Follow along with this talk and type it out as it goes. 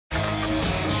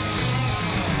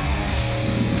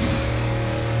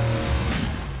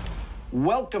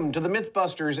Welcome to the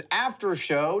MythBusters After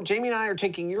Show. Jamie and I are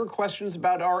taking your questions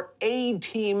about our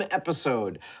A-Team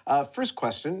episode. First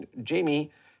question, Jamie,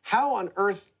 how on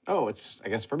earth, it's, I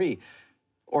guess, for me,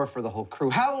 or for the whole crew,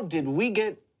 how did we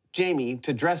get Jamie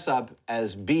to dress up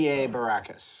as B.A.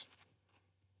 Baracus?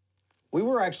 We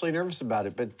were actually nervous about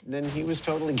it, but then he was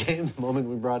totally game the moment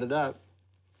we brought it up.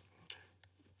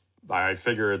 I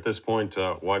figure at this point,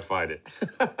 why fight it?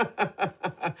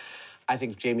 I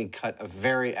think Jamie cut a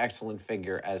very excellent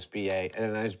figure as B.A.,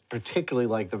 and I particularly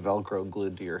like the Velcro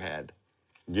glued to your head.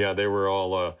 Yeah, they were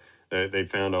all, they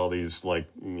found all these, like,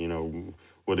 you know,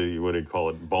 what do you call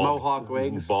it? Mohawk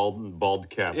wigs? Bald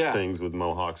cap things with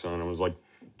mohawks on. I was like,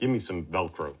 give me some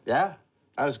Velcro. Yeah,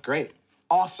 that was great.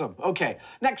 Awesome. Okay,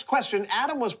 next question.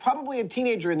 Adam was probably a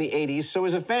teenager in the 80s, so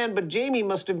as a fan, but Jamie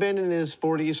must have been in his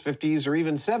 40s, 50s, or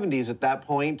even 70s at that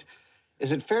point.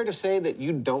 Is it fair to say that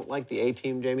you don't like the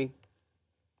A-Team, Jamie?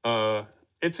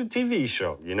 It's a TV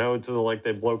show, you know? It's like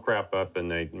they blow crap up and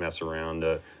they mess around.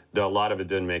 A lot of it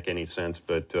didn't make any sense,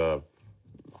 but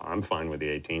I'm fine with the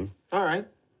A-Team. All right.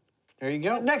 There you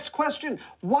go. Next question.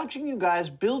 Watching you guys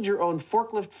build your own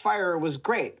forklift fire was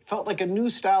great. Felt like a new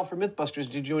style for MythBusters.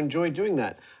 Did you enjoy doing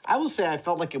that? I will say I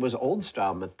felt like it was old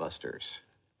style MythBusters.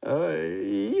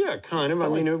 Yeah, kind of. I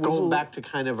mean, it was going back to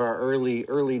kind of our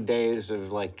early days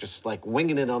of just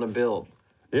winging it on a build.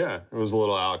 Yeah, it was a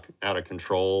little out of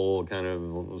control, kind of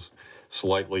was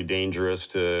slightly dangerous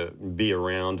to be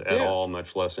around at all,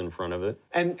 much less in front of it.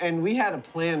 And we had a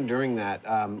plan during that,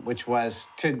 which was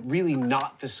to really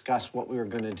not discuss what we were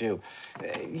going to do.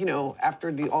 You know,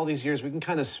 after all these years, we can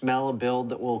kind of smell a build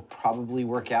that will probably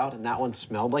work out, and that one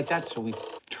smelled like that, so we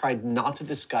tried not to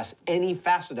discuss any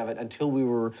facet of it until we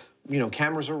were, you know,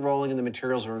 cameras were rolling and the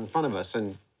materials were in front of us,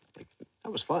 and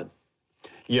that was fun.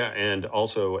 Yeah, and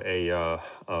also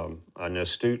an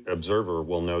astute observer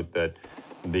will note that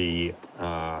the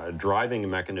driving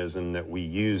mechanism that we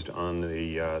used on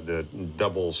the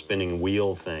double spinning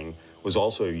wheel thing was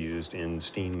also used in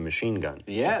steam machine gun.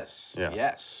 Yes, yeah.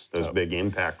 Yes. Those big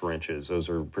impact wrenches, those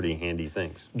are pretty handy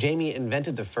things. Jamie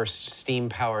invented the first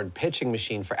steam-powered pitching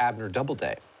machine for Abner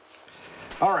Doubleday.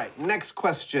 All right, next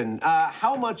question.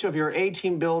 How much of your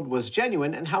A-Team build was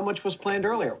genuine and how much was planned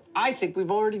earlier? I think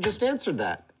we've already just answered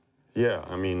that. Yeah,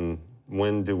 I mean,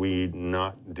 when do we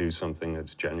not do something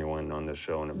that's genuine on this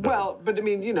show in a build? Well, but I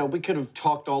mean, you know, we could have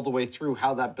talked all the way through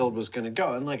how that build was going to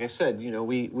go. And like I said, you know,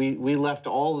 we left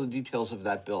all the details of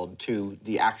that build to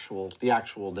the actual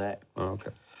day. Oh,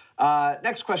 okay.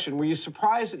 Next question. Were you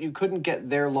surprised that you couldn't get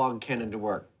their log cannon to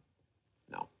work?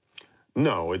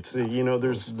 No, it's, you know,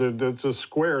 there's a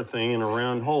square thing and a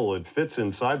round hole. It fits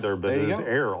inside there, but there's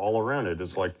air all around it.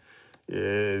 It's like,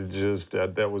 it just,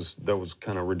 that was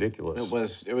kind of ridiculous.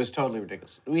 It was totally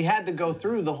ridiculous. We had to go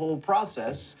through the whole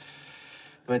process,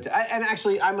 but, and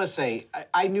actually, I must say,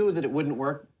 I knew that it wouldn't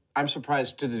work. I'm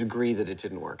surprised to the degree that it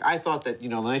didn't work. I thought that, you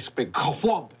know, a nice big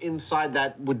clump inside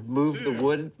that would move the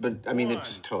wood, but, I mean, it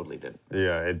just totally didn't.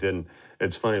 Yeah, it didn't.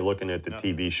 It's funny looking at the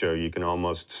TV show, you can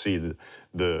almost see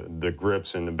the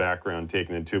grips in the background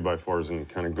taking the 2x4s and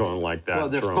kind of going like that. Well,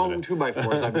 they're foam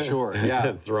 2x4s, I'm sure,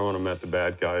 yeah. Throwing them at the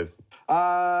bad guys.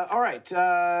 All right,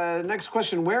 next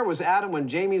question. Where was Adam when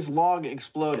Jamie's log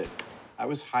exploded? I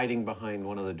was hiding behind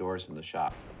one of the doors in the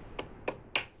shop.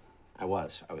 I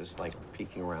was like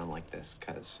peeking around like this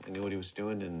because I knew what he was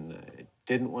doing and I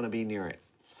didn't want to be near it.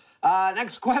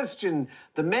 Next question.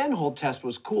 The manhole test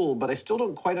was cool, but I still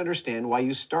don't quite understand why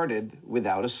you started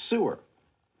without a sewer.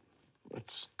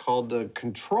 It's called a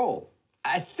control.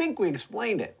 I think we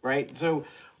explained it, right? So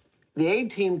the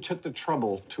A-Team took the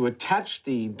trouble to attach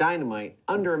the dynamite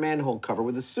under a manhole cover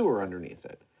with a sewer underneath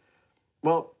it.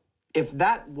 Well, if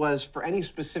that was for any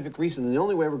specific reason, the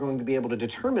only way we're going to be able to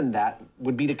determine that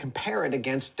would be to compare it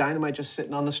against dynamite just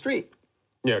sitting on the street.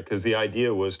 Yeah, because the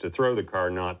idea was to throw the car,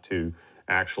 not to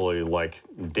actually, like,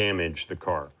 damage the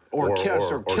car. Or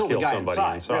kill the guy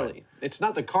inside, really. It's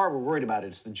not the car we're worried about,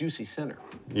 it's the juicy center.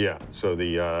 Yeah, so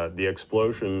the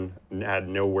explosion had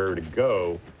nowhere to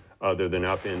go other than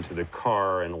up into the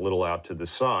car and a little out to the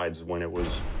sides when it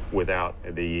was without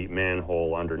the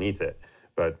manhole underneath it.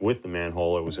 But with the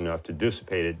manhole, it was enough to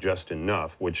dissipate it just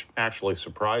enough, which actually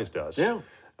surprised us. Yeah.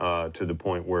 To the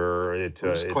point where it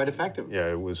was quite effective.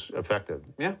 Yeah, it was effective.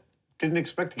 Yeah. Didn't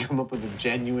expect to come up with a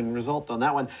genuine result on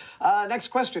that one. Next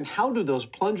question. How do those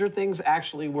plunger things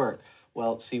actually work?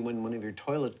 Well, see, when one of your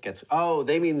toilet gets... Oh,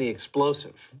 they mean the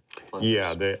explosive plungers.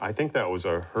 Yeah, I think that was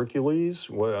a Hercules.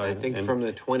 I think from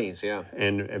the 20s, yeah.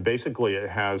 And basically it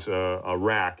has a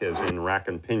rack, as in rack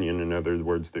and pinion. In other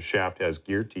words, the shaft has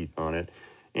gear teeth on it.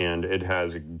 and it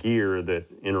has a gear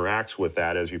that interacts with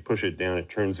that. As you push it down, it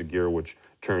turns a gear, which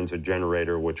turns a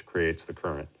generator, which creates the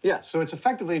current. Yeah, so it's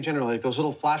effectively a generator. Like those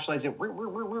little flashlights that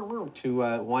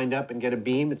to wind up and get a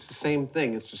beam. It's the same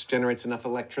thing. It just generates enough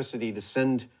electricity to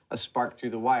send a spark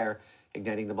through the wire,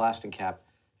 igniting the blasting cap,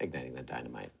 igniting the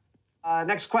dynamite.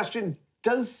 Next question.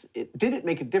 Did it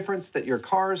make a difference that your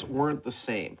cars weren't the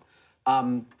same?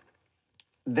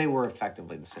 They were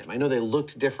effectively the same. I know they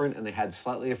looked different and they had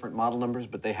slightly different model numbers,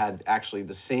 but they had actually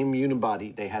the same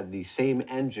unibody, they had the same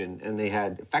engine, and they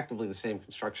had effectively the same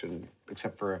construction,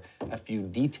 except for a few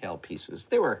detail pieces.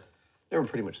 They were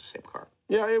pretty much the same car.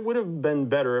 Yeah, it would have been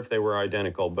better if they were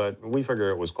identical, but we figure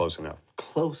it was close enough.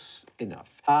 Close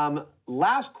enough.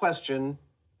 Last question,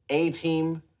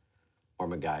 A-Team or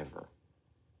MacGyver?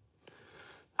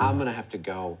 I'm gonna have to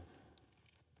go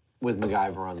with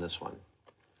MacGyver on this one.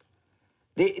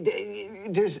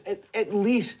 There's at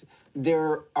least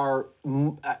there are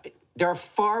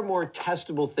far more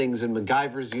testable things in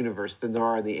MacGyver's universe than there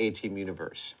are in the A-Team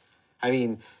universe. I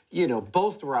mean, you know,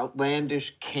 both were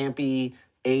outlandish, campy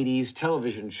 80s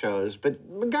television shows, but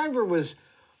MacGyver was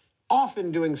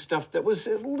often doing stuff that was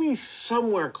at least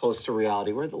somewhere close to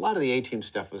reality, where a lot of the A-Team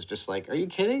stuff was just like, are you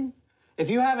kidding? If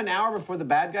you have an hour before the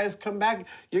bad guys come back,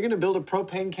 you're gonna build a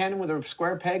propane cannon with a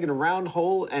square peg and a round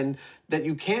hole and that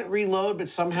you can't reload, but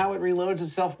somehow it reloads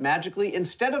itself magically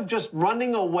instead of just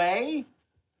running away?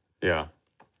 Yeah.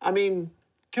 I mean,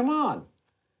 come on.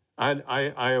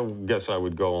 I guess I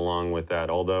would go along with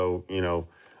that, although, you know,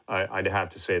 I'd have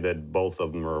to say that both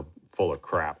of them are full of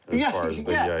crap as far as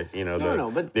the, you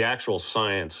know, the actual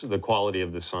science, the quality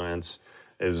of the science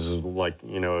is like,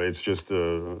 you know, it's just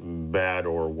bad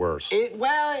or worse.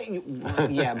 Well,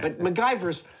 yeah, but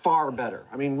MacGyver's far better.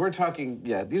 I mean, we're talking,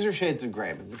 yeah, these are shades of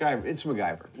gray. But MacGyver, it's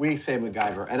MacGyver. We say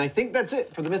MacGyver. And I think that's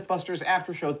it for the MythBusters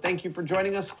After Show. Thank you for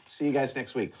joining us. See you guys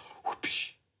next week.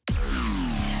 Whoopsh.